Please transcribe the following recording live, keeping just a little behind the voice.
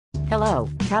Hello,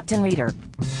 Captain Reader.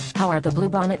 How are the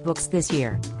Bluebonnet books this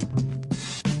year?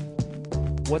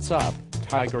 What's up,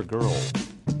 Tiger Girl?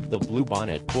 The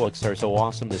Bluebonnet books are so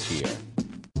awesome this year.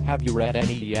 Have you read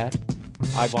any yet?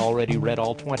 I've already read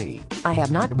all 20. I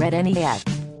have not read any yet.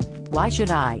 Why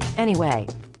should I, anyway?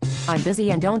 I'm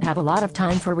busy and don't have a lot of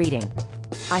time for reading.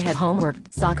 I have homework,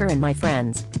 soccer and my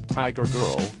friends. Tiger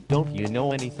Girl, don't you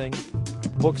know anything?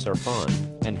 Books are fun,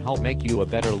 and help make you a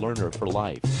better learner for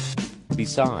life.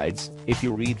 Besides, if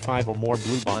you read 5 or more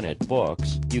Bluebonnet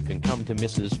books, you can come to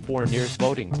Mrs. Fournier's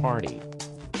voting party.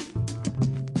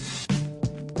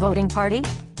 Voting party?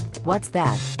 What's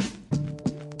that?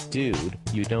 Dude,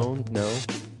 you don't know?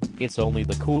 It's only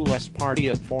the coolest party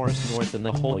at Forest North in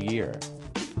the whole year.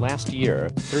 Last year,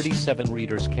 37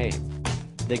 readers came.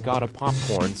 They got a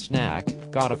popcorn snack,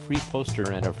 got a free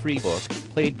poster and a free book,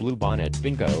 played Bluebonnet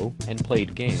bingo, and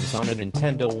played games on a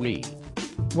Nintendo Wii.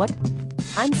 What?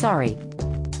 I'm sorry.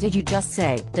 Did you just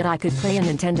say that I could play a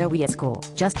Nintendo Wii at school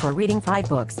just for reading 5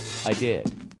 books? I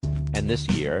did. And this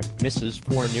year, Mrs.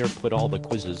 Fournier put all the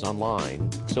quizzes online,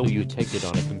 so you take it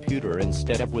on a computer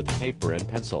instead of with paper and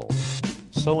pencil.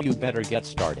 So you better get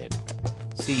started.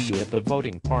 See you at the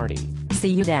voting party. See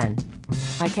you then.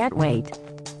 I can't wait.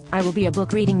 I will be a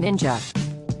book reading ninja.